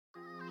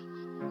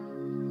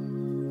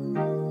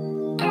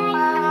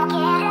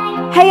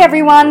Hey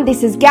everyone,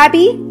 this is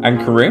Gabby and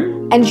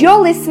Karim, and you're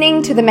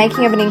listening to the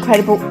Making of an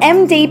Incredible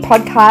MD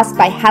podcast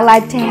by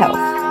Allied to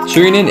Health.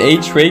 Tune in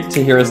each week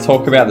to hear us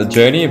talk about the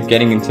journey of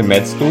getting into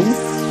med school.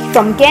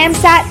 From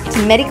GAMSAT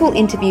to medical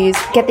interviews,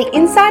 get the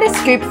insider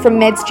scoop from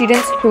med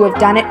students who have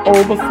done it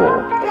all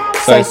before.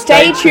 So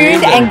stay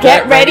tuned and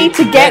get ready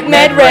to get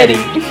med ready.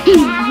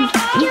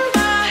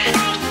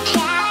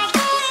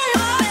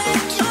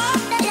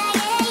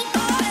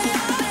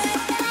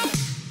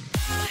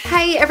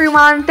 Hey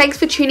everyone, thanks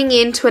for tuning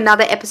in to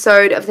another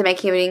episode of the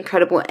Making of an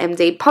Incredible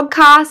MD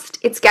podcast.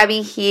 It's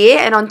Gabby here,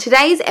 and on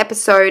today's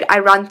episode I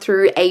run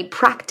through a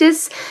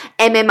practice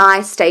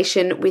MMI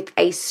station with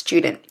a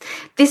student.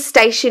 This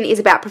station is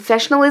about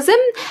professionalism,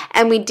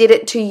 and we did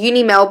it to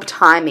UniMelb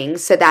timing,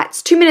 so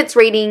that's 2 minutes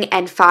reading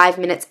and 5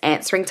 minutes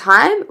answering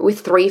time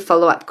with 3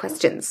 follow-up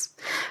questions.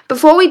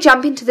 Before we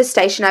jump into the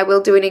station, I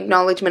will do an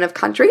acknowledgement of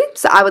country.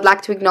 So I would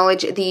like to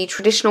acknowledge the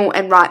traditional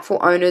and rightful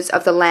owners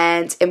of the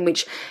land in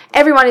which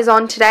everyone is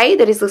on today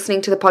that is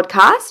listening to the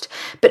podcast.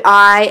 But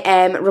I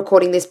am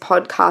recording this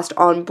podcast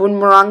on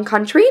Boonwurrung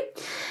country.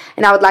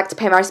 And I would like to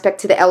pay my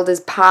respect to the elders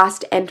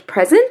past and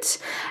present,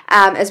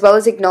 as well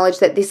as acknowledge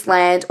that this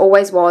land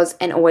always was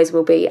and always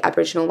will be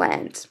Aboriginal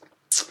land.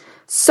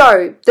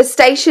 So, the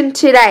station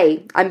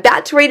today, I'm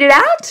about to read it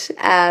out.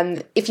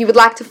 If you would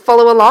like to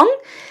follow along,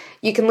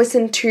 you can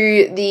listen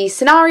to the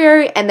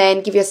scenario and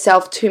then give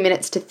yourself 2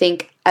 minutes to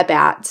think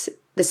about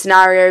the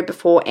scenario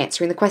before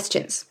answering the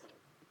questions.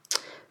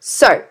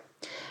 So,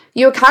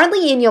 you are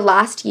currently in your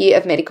last year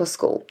of medical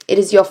school. It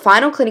is your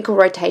final clinical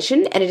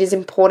rotation and it is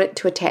important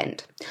to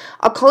attend.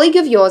 A colleague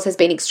of yours has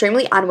been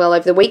extremely unwell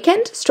over the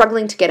weekend,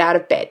 struggling to get out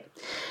of bed.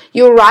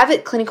 You arrive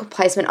at clinical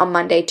placement on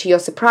Monday. To your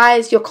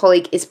surprise, your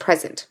colleague is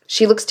present.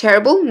 She looks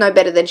terrible, no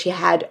better than she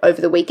had over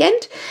the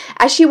weekend.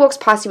 As she walks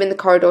past you in the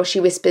corridor, she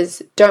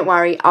whispers, "Don't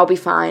worry, I'll be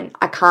fine.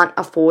 I can't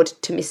afford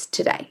to miss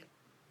today."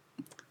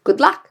 Good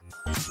luck.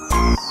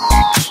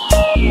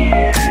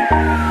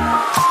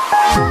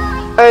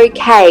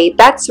 Okay,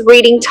 that's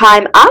reading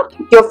time up.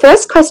 Your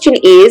first question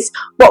is,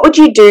 what would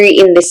you do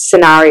in this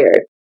scenario?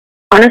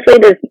 Honestly,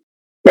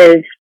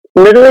 there's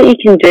little that you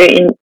can do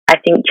in, I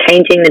think,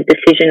 changing the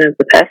decision of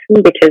the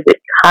person, because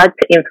it's hard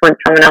to influence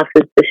someone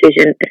else's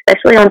decision,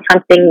 especially on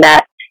something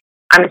that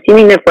I'm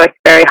assuming they've worked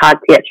very hard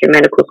to get through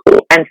medical school.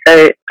 And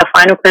so a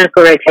final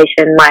clinical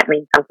rotation might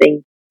mean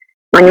something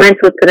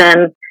monumental to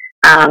them.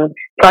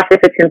 Plus, if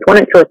it's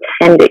important to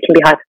attend, it can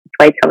be hard to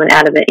persuade someone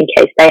out of it in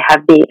case they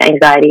have the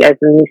anxiety over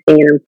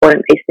missing an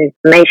important piece of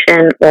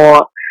information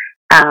or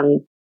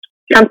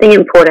something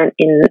important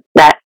in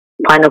that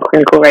final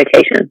clinical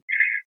rotation.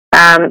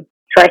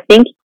 So I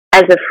think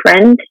as a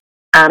friend,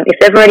 if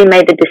they've already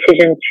made the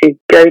decision to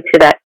go to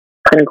that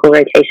clinical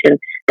rotation,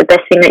 the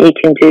best thing that you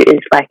can do is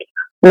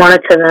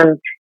monitor them,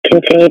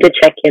 continue to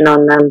check in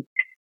on them,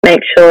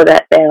 make sure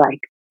that they're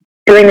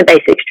doing the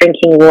basics,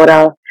 drinking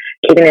water,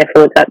 keeping their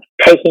fluids up,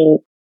 taking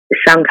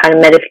some kind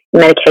of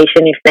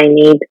medication if they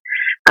need,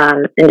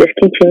 and just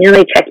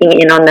continually checking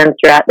in on them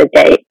throughout the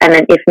day. And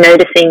then if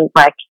noticing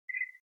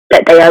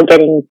that they are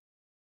getting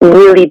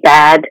really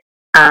bad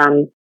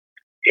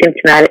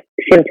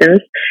symptoms,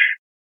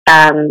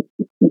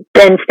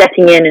 then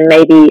stepping in and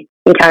maybe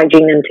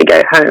encouraging them to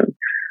go home.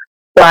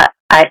 But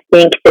I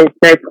think there's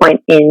no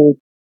point in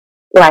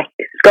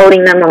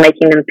scolding them or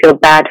making them feel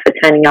bad for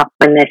turning up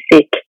when they're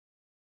sick.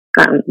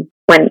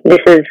 When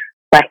this is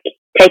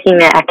taking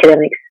their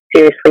academics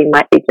seriously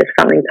might be just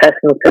something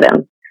personal to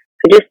them.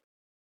 So just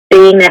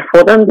being there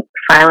for them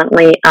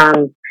silently,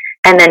 and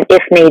then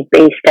if need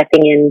be,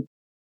 stepping in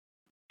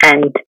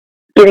and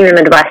giving them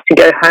advice to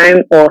go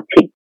home or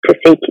to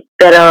seek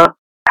better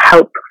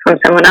help from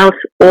someone else,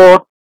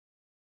 or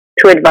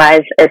to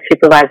advise a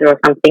supervisor or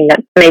something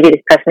that maybe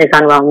this person is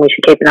unwell and we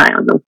should keep an eye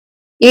on them.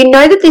 You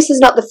know that this is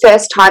not the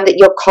first time that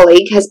your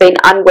colleague has been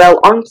unwell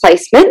on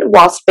placement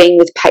whilst being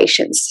with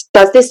patients.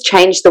 Does this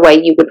change the way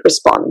you would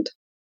respond?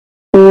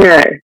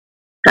 No.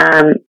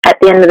 At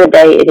the end of the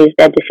day, it is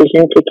their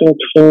decision to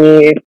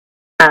continue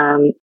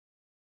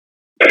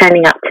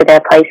turning up to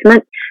their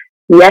placement.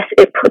 Yes,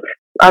 it puts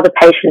other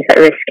patients at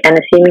risk, and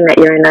assuming that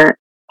you're in a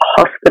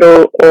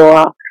hospital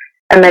or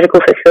a medical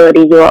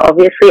facility, you are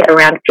obviously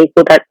around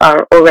people that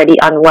are already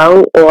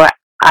unwell or are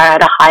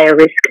at a higher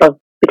risk of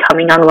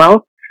becoming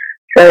unwell.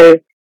 So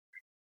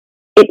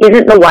it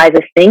isn't the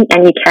wisest thing,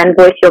 and you can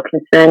voice your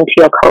concern to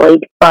your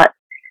colleague, but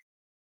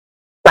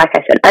like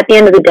I said, at the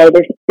end of the day,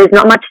 there's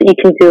not much that you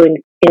can do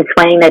in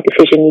swaying their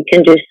decision. You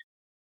can just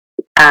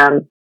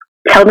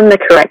tell them the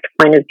correct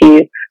point of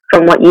view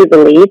from what you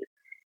believe,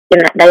 in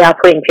that they are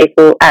putting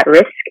people at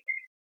risk.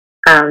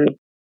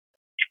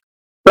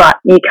 But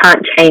you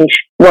can't change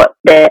what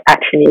their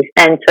action is.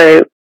 And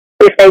so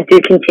if they do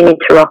continue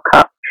to rock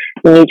up,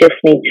 then you just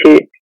need to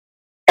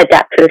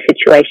adapt to the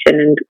situation,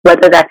 and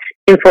whether that's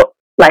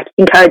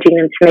encouraging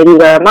them to maybe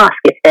wear a mask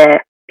if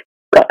they've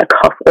got a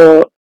cough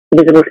or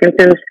visible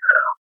symptoms,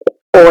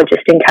 or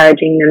just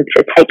encouraging them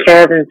to take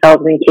care of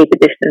themselves and keep a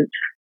distance,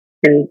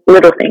 and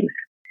little things.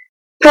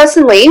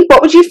 Personally,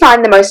 what would you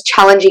find the most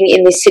challenging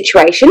in this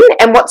situation,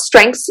 and what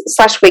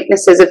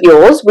strengths/weaknesses of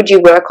yours would you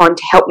work on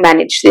to help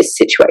manage this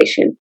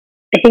situation?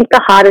 I think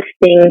the hardest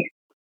thing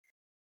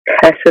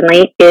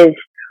personally is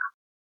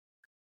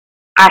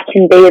I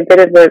can be a bit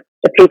of a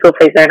people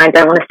pleaser, and I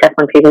don't want to step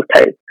on people's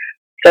toes.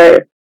 So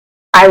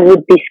I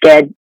would be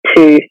scared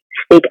to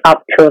speak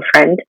up to a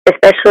friend,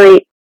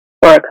 especially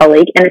or a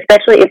colleague, and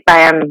especially if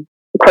I am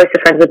closer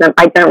friends with them.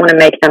 I don't want to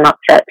make them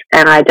upset,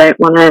 and I don't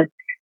want to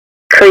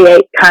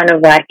create kind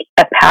of like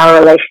a power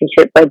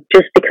relationship where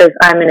just because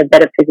I'm in a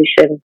better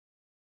position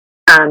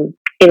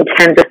in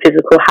terms of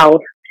physical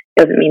health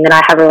doesn't mean that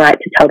I have a right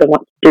to tell them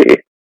what to do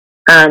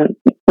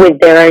with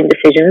their own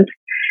decisions.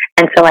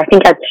 And so I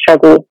think I'd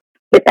struggle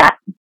with that.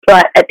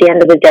 But at the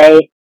end of the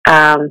day,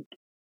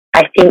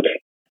 I think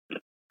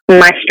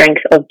my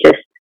strength of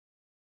just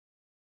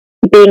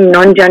being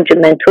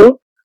non-judgmental,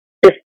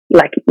 just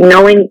like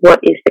knowing what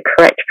is the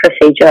correct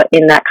procedure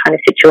in that kind of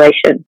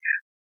situation,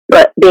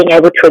 but being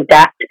able to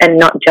adapt and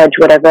not judge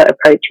whatever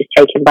approach is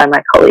taken by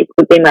my colleague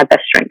would be my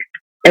best strength.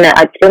 And that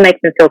I'd still make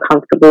them feel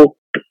comfortable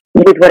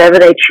with whatever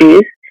they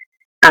choose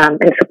and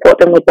support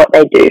them with what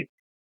they do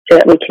so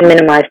that we can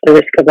minimize the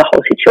risk of the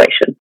whole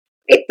situation.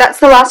 That's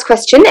the last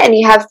question, and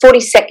you have 40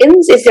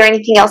 seconds. Is there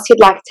anything else you'd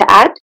like to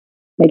add?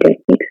 I don't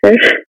think so.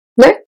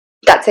 No?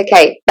 That's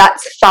okay.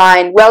 That's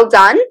fine. Well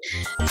done.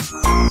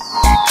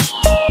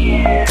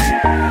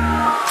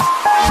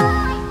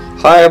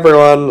 Hi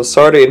everyone,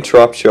 sorry to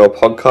interrupt your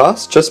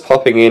podcast, just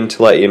popping in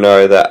to let you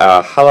know that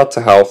our Hala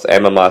to Health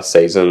MMI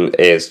season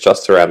is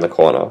just around the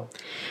corner.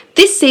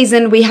 This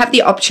season, we have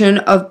the option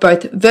of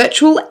both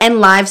virtual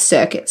and live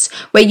circuits,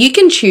 where you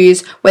can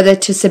choose whether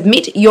to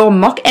submit your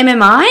mock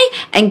MMI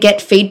and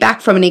get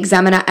feedback from an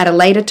examiner at a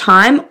later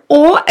time,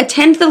 or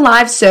attend the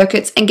live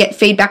circuits and get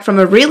feedback from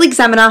a real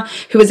examiner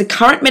who is a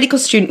current medical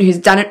student who's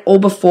done it all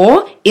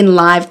before in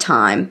live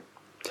time.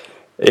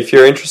 If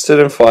you're interested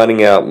in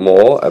finding out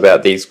more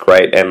about these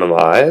great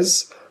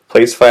MMIs,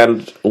 please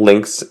find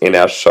links in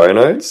our show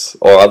notes,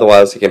 or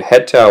otherwise you can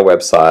head to our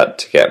website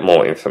to get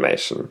more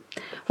information.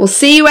 We'll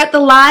see you at the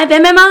live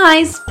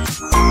MMIs.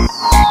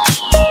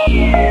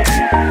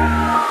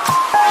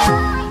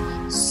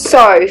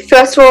 So,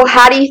 first of all,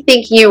 how do you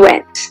think you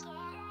went?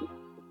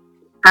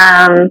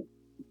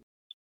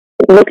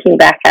 Looking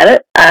back at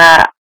it,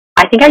 I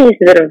think I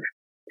used a bit of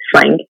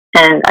slang,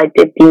 and I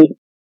did the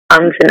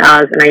ums and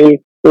ahs, and I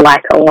used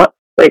like a lot,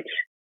 which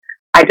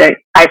I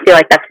feel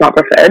like that's not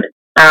preferred.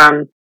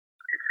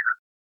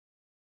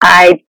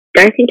 I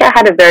don't think I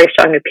had a very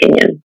strong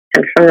opinion.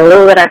 And from the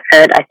little that I've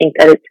heard, I think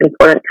that it's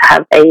important to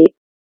have a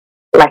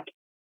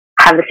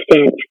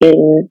stance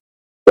in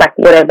like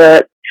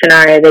whatever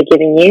scenario they're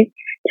giving you,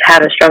 to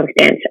have a strong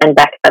stance and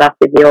back that up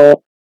with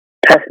your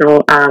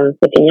personal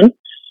opinion.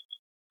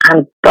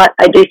 But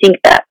I do think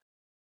that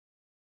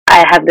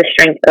I have the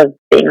strength of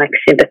being like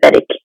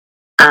sympathetic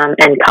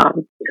and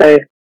calm. So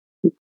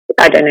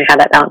I don't know how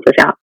that balances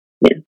out.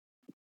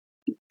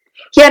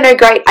 Yeah, no,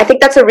 great. I think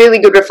that's a really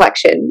good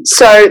reflection.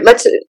 So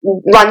let's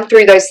run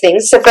through those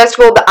things. So first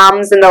of all, the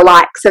ums and the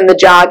likes and the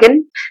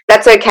jargon,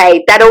 that's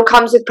okay. That all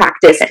comes with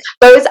practice. Okay.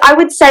 Those, I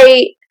would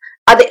say,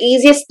 are the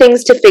easiest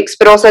things to fix,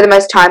 but also the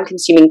most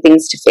time-consuming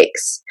things to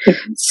fix.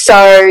 Mm-hmm.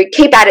 So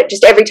keep at it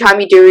just every time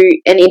you do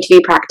an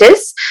interview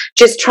practice.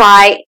 Just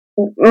try.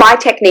 My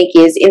technique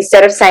is,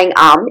 instead of saying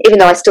even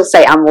though I still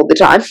say all the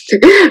time,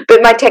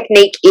 but my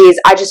technique is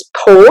I just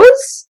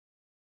pause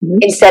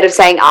instead of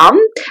saying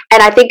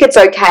and I think it's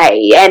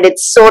okay, and it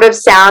sort of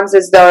sounds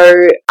as though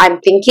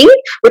I'm thinking,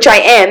 which I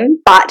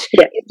am, but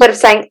instead of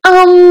saying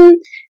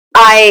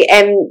I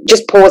am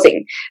just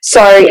pausing.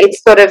 So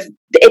it's sort of,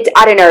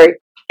 I don't know,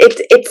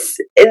 it's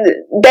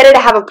better to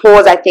have a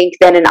pause, I think,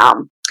 than an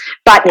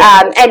but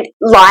and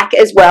like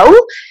as well,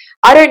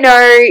 I don't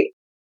know,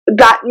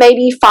 but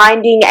maybe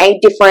finding a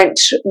different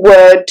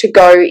word to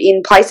go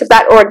in place of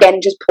that, or again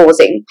just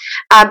pausing,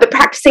 but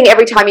practicing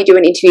every time you do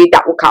an interview,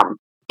 that will come.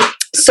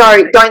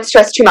 So don't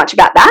stress too much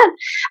about that,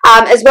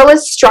 as well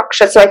as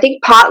structure. So I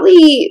think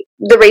partly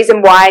the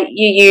reason why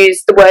you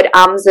use the word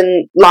ums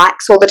and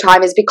likes all the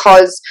time is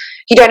because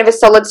you don't have a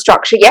solid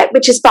structure yet,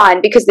 which is fine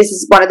because this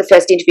is one of the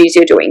first interviews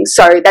you're doing.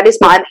 So that is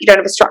fine that you don't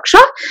have a structure,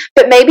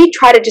 but maybe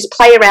try to just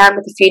play around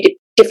with a few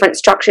different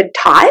structured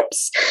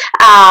types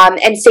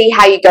and see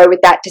how you go with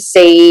that, to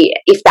see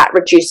if that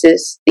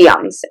reduces the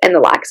ums and the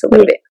likes a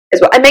little bit as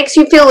well. It makes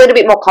you feel a little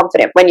bit more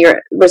confident when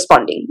you're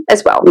responding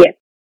as well. Yeah.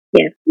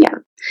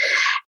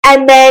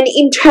 And then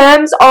in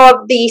terms of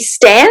the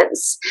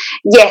stance,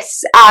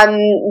 yes,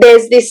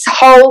 there's this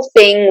whole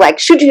thing like,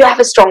 should you have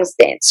a strong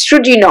stance?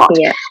 Should you not?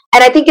 Yeah.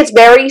 And I think it's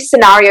very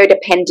scenario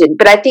dependent.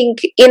 But I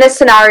think in a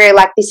scenario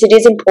like this, it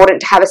is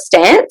important to have a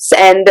stance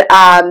and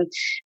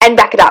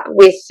back it up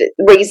with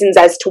reasons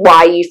as to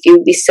why you feel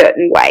this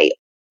certain way.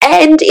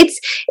 And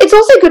it's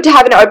also good to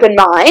have an open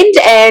mind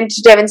and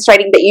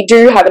demonstrating that you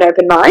do have an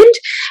open mind.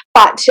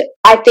 but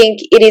I think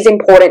it is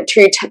important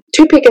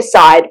to pick a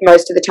side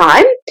most of the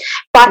time.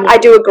 But I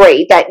do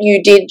agree that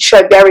you did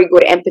show very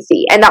good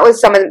empathy, and that was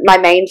some of my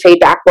main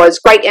feedback was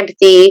great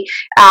empathy,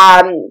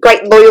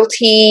 great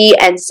loyalty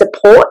and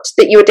support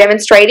that you were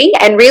demonstrating,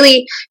 and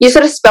really you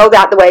sort of spelled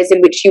out the ways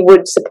in which you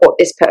would support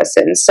this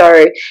person.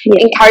 So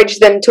encourage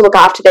them to look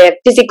after their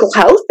physical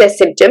health, their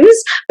symptoms,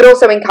 but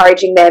also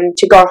encouraging them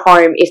to go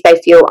home if they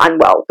feel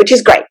unwell, which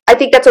is great. I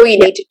think that's all you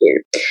need to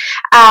do.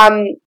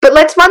 But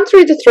let's run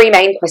through the three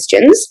main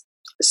questions.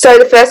 So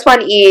the first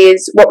one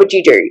is, what would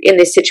you do in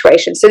this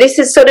situation? So this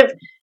is sort of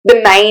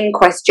the main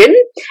question.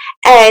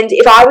 And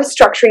if I was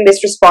structuring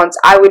this response,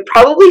 I would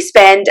probably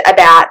spend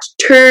about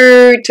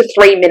 2 to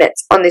 3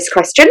 minutes on this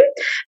question,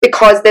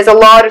 because there's a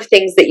lot of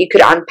things that you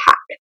could unpack.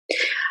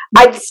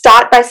 I'd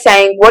start by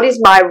saying, what is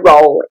my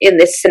role in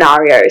this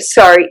scenario?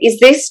 So is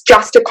this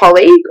just a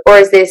colleague, or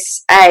is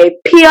this a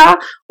peer,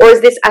 or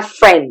is this a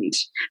friend?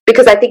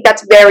 Because I think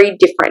that's very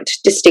different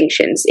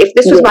distinctions. If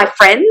this was my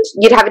friend,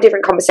 you'd have a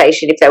different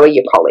conversation if they were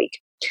your colleague.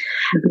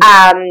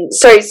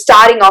 So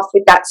starting off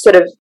with that sort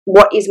of,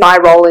 what is my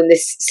role in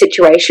this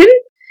situation,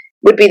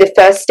 would be the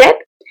first step.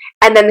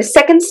 And then the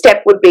second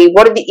step would be,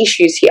 what are the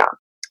issues here?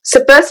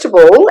 So first of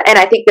all, and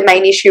I think the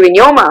main issue in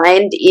your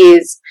mind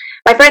is,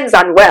 my friend's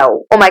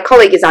unwell, or my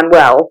colleague is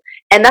unwell,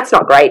 and that's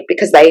not great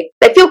because they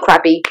feel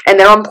crappy and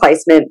they're on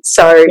placement.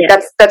 So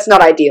that's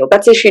not ideal.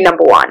 That's issue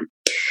number one.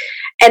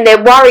 And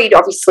they're worried,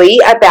 obviously,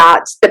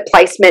 about the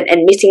placement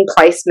and missing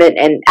placement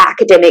and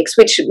academics,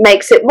 which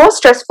makes it more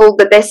stressful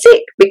that they're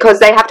sick, because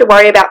they have to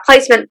worry about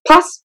placement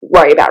plus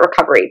worry about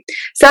recovery.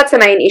 So that's the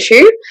main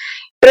issue.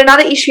 But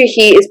another issue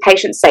here is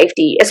patient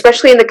safety,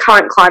 especially in the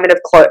current climate of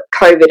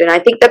COVID. And I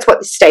think that's what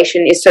this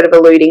station is sort of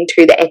alluding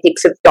to, the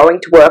ethics of going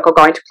to work or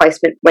going to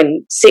placement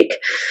when sick.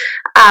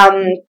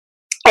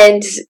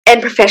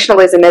 And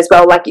professionalism as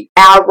well, like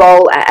our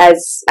role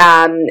as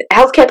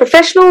healthcare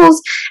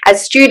professionals,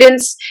 as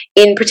students,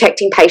 in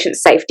protecting patient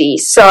safety.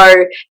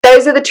 So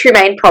those are the two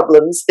main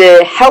problems,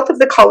 the health of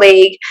the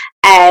colleague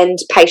and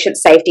patient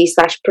safety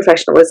 /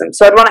 professionalism.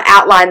 So I'd want to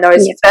outline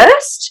those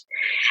first,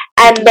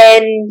 and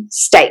then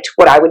state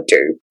what I would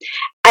do.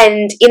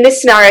 And in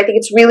this scenario, I think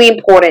it's really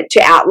important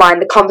to outline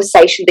the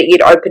conversation that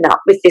you'd open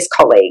up with this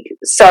colleague.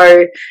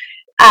 So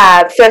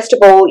first of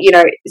all,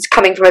 it's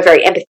coming from a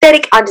very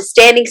empathetic,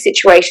 understanding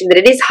situation, that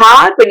it is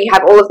hard when you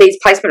have all of these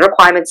placement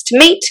requirements to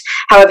meet.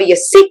 However, you're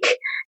sick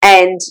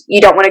and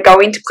you don't want to go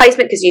into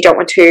placement because you don't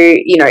want to,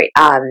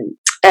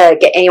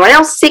 get anyone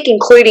else sick,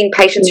 including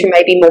patients who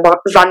may be more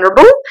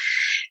vulnerable.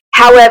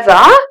 However,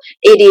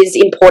 it is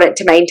important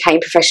to maintain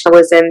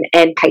professionalism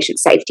and patient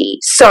safety.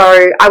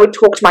 So I would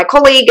talk to my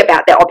colleague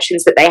about the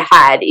options that they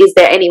had. Is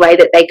there any way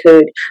that they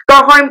could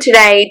go home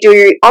today,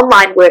 do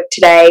online work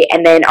today,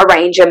 and then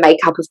arrange a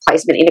makeup of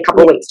placement in a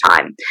couple of weeks'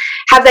 time?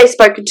 Have they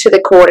spoken to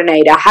the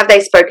coordinator? Have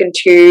they spoken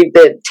to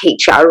the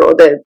teacher or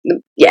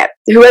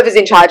whoever's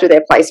in charge of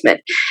their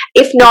placement?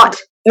 If not,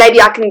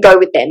 maybe I can go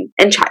with them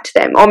and chat to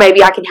them, or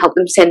maybe I can help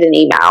them send an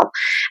email.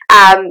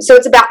 So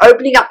it's about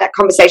opening up that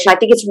conversation. I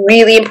think it's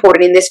really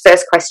important in this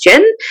first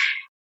question,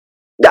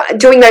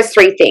 doing those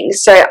three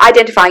things. So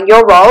identifying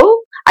your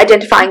role,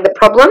 identifying the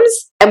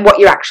problems, and what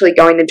you're actually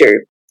going to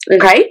do.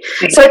 Okay?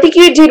 So I think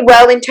you did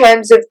well in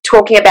terms of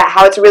talking about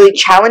how it's a really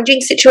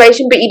challenging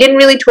situation, but you didn't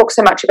really talk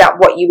so much about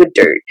what you would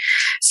do.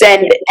 So,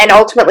 and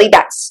ultimately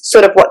that's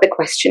sort of what the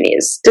question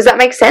is. Does that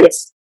make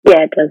sense?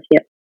 Yeah, it does,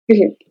 yeah.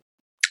 Mm-hmm.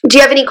 Do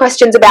you have any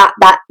questions about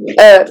that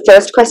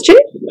first question?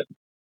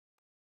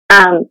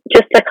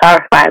 Just to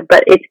clarify,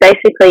 but it's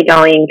basically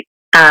going,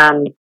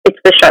 it's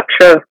the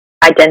structure of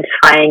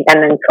identifying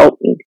and then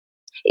solving.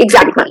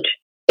 Exactly.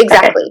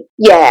 Exactly. Okay.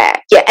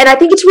 Yeah. And I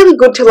think it's really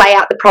good to lay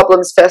out the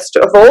problems first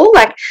of all.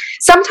 Like,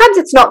 sometimes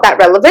it's not that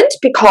relevant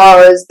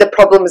because the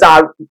problems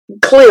are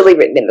clearly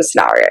written in the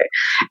scenario.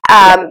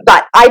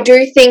 But I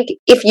do think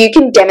if you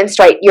can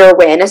demonstrate your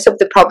awareness of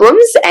the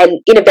problems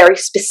and in a very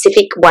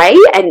specific way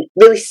and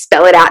really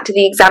spell it out to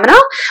the examiner,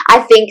 I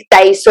think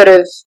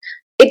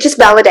it just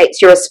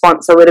validates your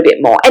response a little bit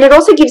more. And it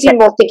also gives you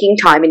more thinking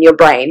time in your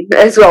brain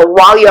as well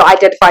while you're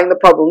identifying the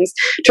problems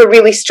to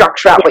really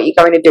structure out what you're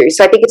going to do.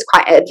 So I think it's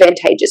quite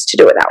advantageous to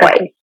do it that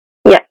way.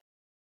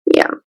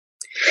 Yeah.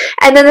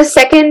 And then the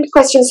second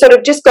question sort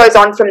of just goes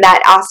on from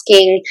that,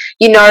 asking,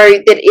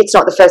 that it's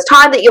not the first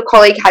time that your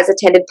colleague has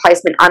attended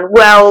placement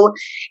unwell.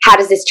 How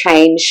does this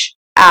change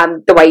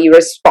the way you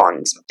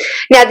respond?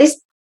 Now,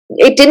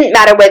 it didn't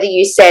matter whether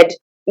you said,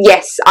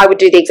 yes, I would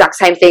do the exact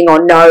same thing,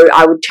 or no,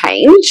 I would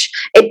change.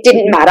 It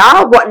didn't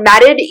matter. What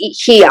mattered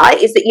here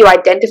is that you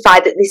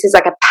identified that this is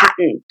like a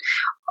pattern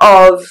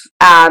of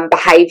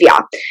behaviour,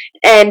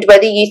 and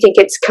whether you think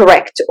it's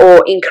correct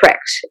or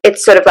incorrect.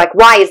 It's sort of like,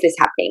 why is this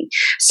happening?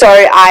 So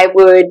I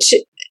would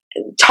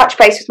touch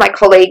base with my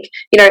colleague,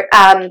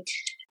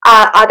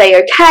 are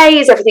they okay?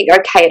 Is everything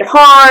okay at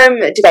home?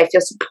 Do they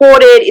feel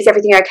supported? Is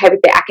everything okay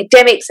with their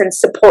academics and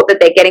support that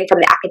they're getting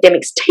from the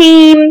academics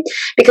team?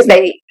 Because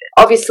they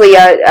obviously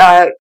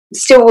are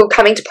still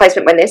coming to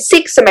placement when they're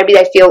sick, so maybe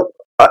they feel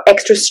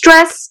extra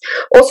stress?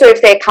 Also,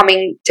 if they're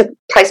coming to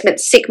placement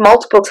sick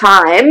multiple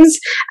times,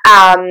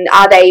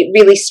 are they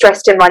really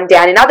stressed and run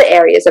down in other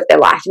areas of their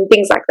life and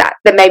things like that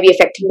may be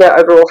affecting their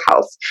overall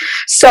health?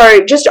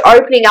 So just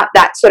opening up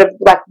that sort of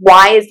like,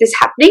 why is this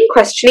happening?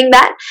 Questioning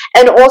that,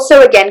 and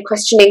also again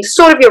questioning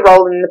sort of your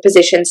role in the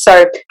position.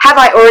 So have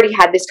I already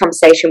had this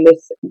conversation with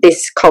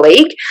this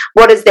colleague?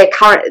 What has their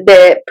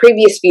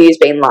previous views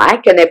been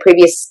like and their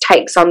previous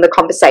takes on the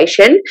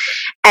conversation?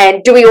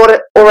 And do we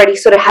already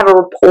sort of have a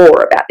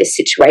rapport about this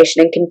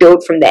situation and can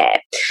build from there?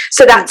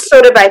 So that's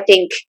sort of, I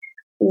think,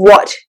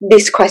 what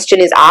this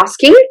question is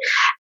asking.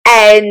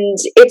 And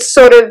it's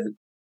sort of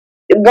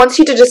wants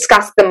you to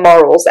discuss the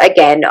morals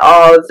again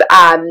of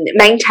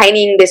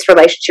maintaining this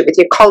relationship with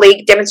your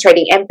colleague,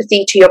 demonstrating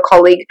empathy to your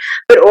colleague,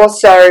 but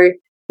also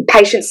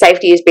patient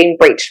safety has been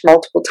breached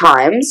multiple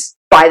times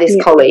by this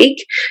colleague.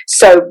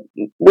 So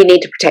we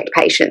need to protect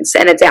patients,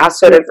 and it's our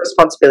sort of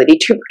responsibility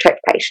to protect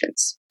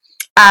patients.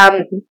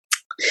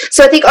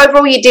 So I think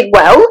overall you did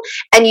well,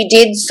 and you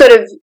did sort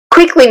of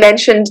quickly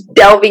mention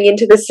delving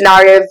into the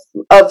scenario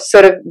of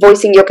sort of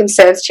voicing your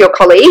concerns to your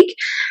colleague,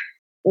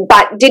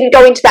 but didn't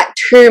go into that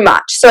too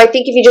much. So I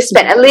think if you just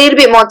spent a little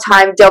bit more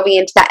time delving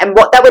into that and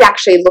what that would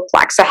actually look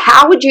like. So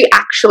how would you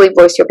actually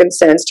voice your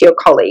concerns to your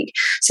colleague?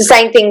 So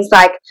saying things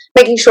like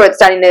making sure it's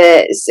done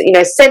in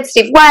a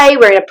sensitive way.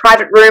 We're in a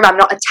private room. I'm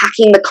not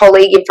attacking the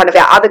colleague in front of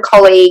our other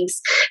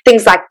colleagues,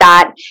 things like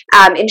that.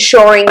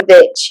 Ensuring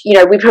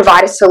that, we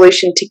provide a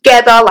solution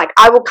together. Like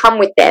I will come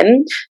with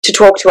them to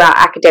talk to our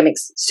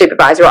academics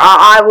supervisor, or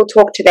I will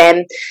talk to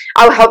them.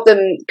 I will help them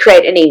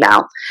create an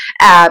email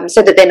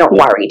so that they're not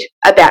worried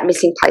about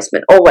missing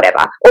placement or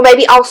whatever. Or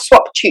maybe I'll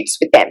swap tutes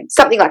with them,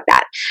 something like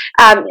that.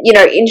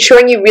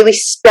 Ensuring you really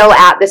spell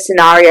out the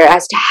scenario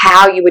as to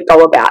how you would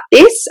go about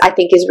this, I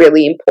think is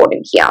really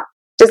important here.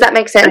 Does that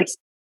make sense?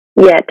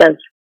 Yeah, it does.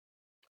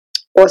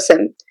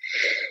 Awesome.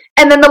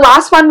 And then the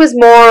last one was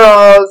more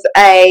of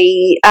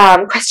a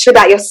question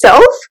about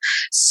yourself.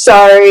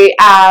 So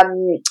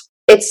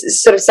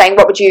it's sort of saying,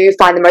 what would you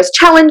find the most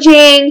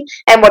challenging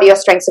and what are your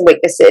strengths and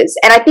weaknesses?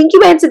 And I think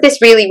you answered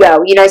this really well,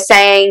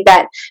 saying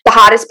that the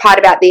hardest part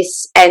about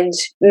this and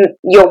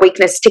your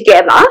weakness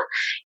together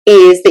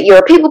is that you're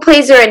a people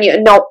pleaser and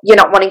you're not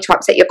wanting to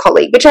upset your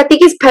colleague, which I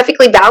think is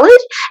perfectly valid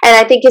and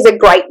I think is a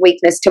great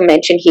weakness to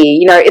mention here.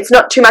 It's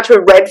not too much of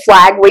a red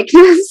flag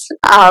weakness.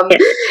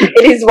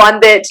 It is one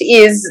that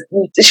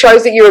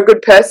shows that you're a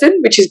good person,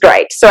 which is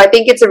great. So I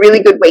think it's a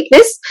really good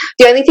weakness.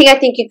 The only thing I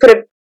think you could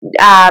have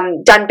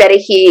done better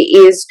here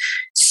is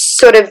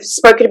sort of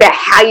spoken about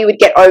how you would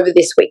get over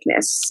this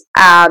weakness.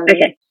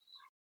 Okay.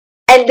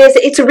 And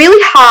it's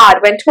really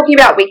hard when talking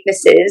about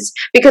weaknesses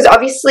because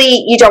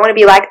obviously you don't want to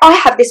be like, oh, I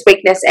have this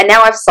weakness and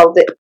now I've solved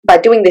it by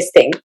doing this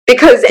thing,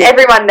 because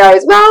everyone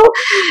knows, well,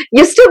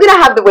 you're still going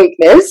to have the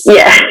weakness.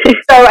 Yeah.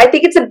 So I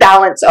think it's a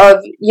balance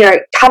of,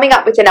 coming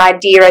up with an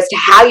idea as to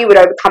how you would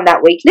overcome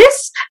that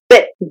weakness,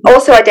 but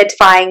also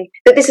identifying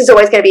that this is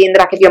always going to be in the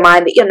back of your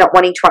mind, that you're not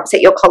wanting to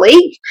upset your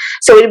colleague.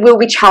 So it will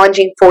be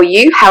challenging for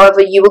you.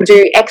 However, you will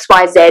do X,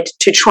 Y, Z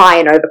to try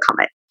and overcome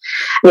it.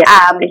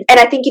 Yeah. And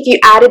I think if you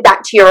added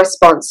that to your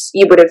response,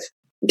 you would have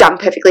done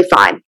perfectly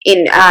fine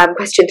in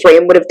question 3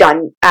 and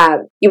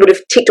you would have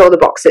ticked all the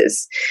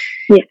boxes.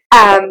 Yeah.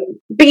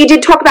 But you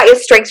did talk about your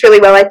strengths really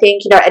well. I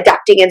think,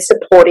 adapting and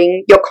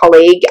supporting your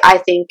colleague, I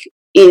think,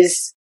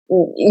 is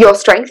your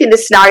strength in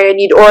this scenario,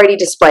 and you'd already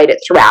displayed it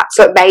throughout.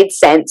 So it made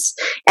sense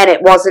and it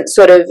wasn't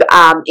sort of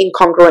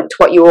incongruent to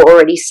what you were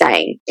already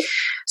saying.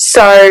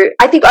 So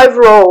I think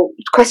overall,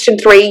 question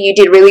 3, you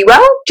did really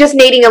well, just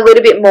needing a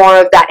little bit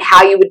more of that,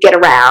 how you would get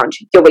around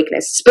your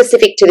weakness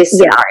specific to this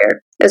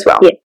scenario as well.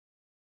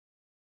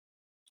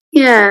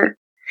 Yeah.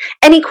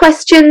 Any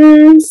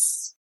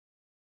questions?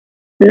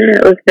 No,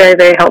 it was very,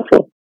 very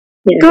helpful.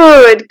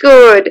 Yeah.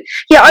 Good.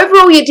 Yeah,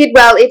 overall you did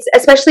well. It's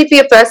especially for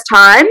your first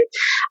time.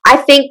 I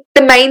think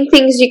the main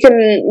things you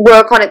can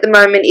work on at the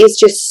moment is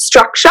just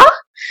structure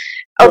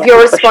of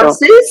your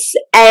responses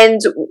and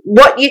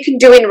what you can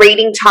do in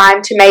reading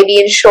time to maybe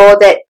ensure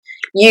that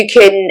you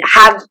can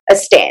have a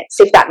stance,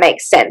 if that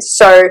makes sense.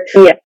 So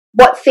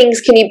what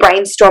things can you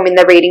brainstorm in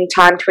the reading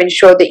time to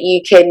ensure that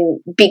you can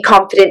be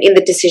confident in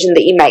the decision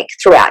that you make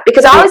throughout?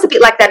 Because I was a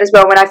bit like that as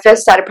well. When I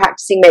first started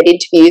practicing med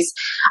interviews,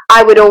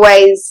 I would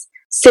always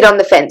sit on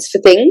the fence for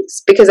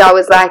things because I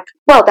was like,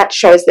 well, that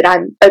shows that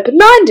I'm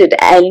open-minded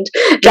and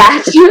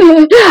that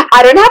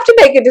I don't have to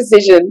make a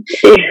decision.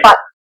 But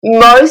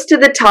most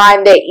of the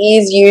time there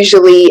is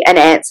usually an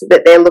answer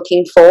that they're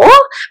looking for.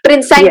 But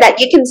in saying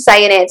that, you can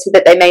say an answer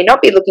that they may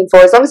not be looking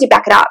for as long as you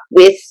back it up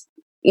with,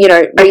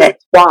 reasons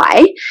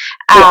why.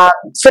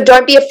 So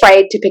don't be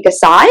afraid to pick a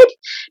side,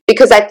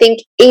 because I think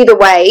either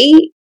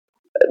way,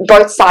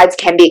 both sides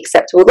can be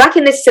acceptable. Like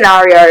in this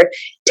scenario,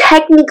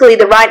 technically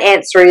the right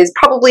answer is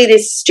probably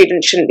this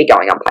student shouldn't be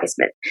going on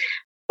placement.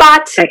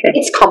 But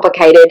it's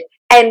complicated.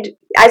 And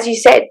as you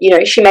said,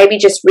 she maybe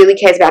just really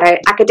cares about her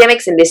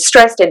academics and is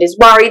stressed and is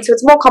worried. So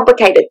it's more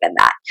complicated than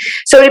that.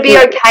 So it'd be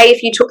okay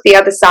if you took the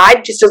other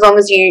side, just as long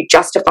as you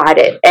justified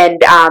it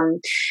and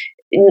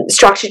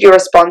structured your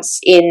response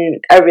in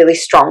a really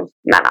strong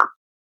manner.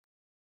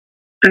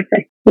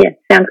 Okay. Yeah,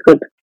 sounds good.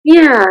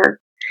 Yeah.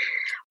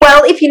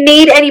 Well, if you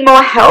need any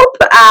more help,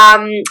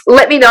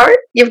 let me know.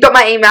 You've got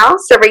my email,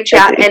 so reach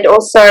out, and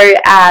also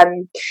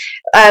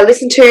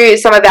listen to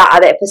some of our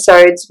other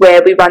episodes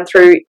where we run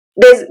through.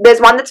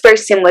 There's one that's very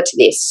similar to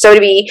this, so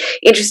it'll be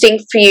interesting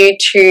for you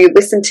to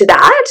listen to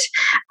that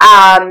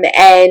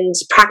and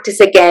practice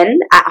again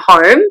at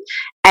home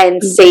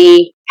and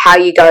see how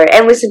you go,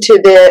 and listen to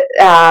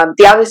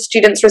the other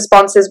students'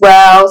 response as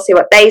well, see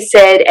what they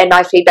said, and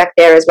my feedback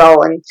there as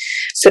well, and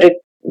sort of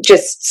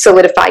just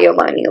solidify your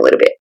learning a little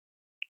bit.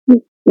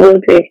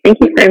 Will do. Thank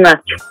you so much.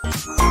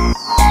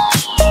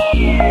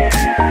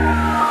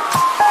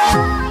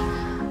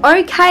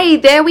 Okay,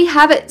 there we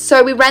have it.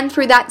 So we ran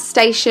through that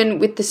station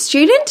with the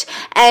student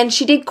and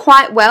she did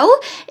quite well.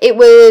 It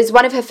was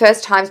one of her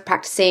first times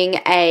practicing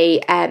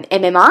a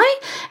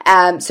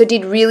MMI, so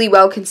did really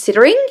well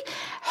considering.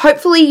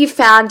 Hopefully you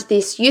found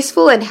this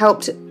useful and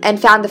helped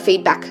and found the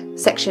feedback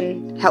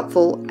section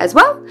helpful as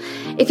well.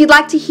 If you'd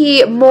like to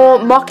hear more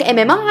mock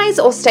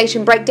MMIs or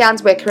station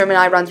breakdowns where Karim and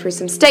I run through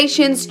some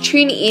stations,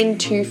 tune in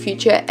to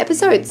future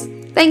episodes.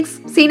 Thanks.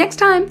 See you next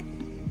time.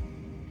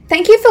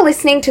 Thank you for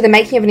listening to the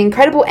Making of an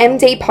Incredible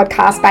MD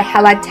podcast by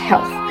Allied to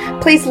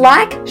Health. Please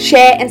like,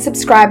 share and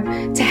subscribe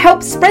to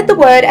help spread the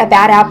word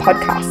about our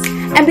podcast.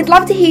 And we'd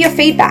love to hear your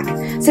feedback.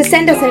 So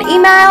send us an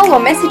email or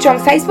message on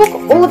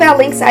Facebook. All of our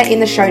links are in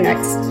the show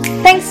notes.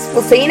 Thanks.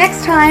 We'll see you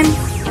next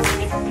time.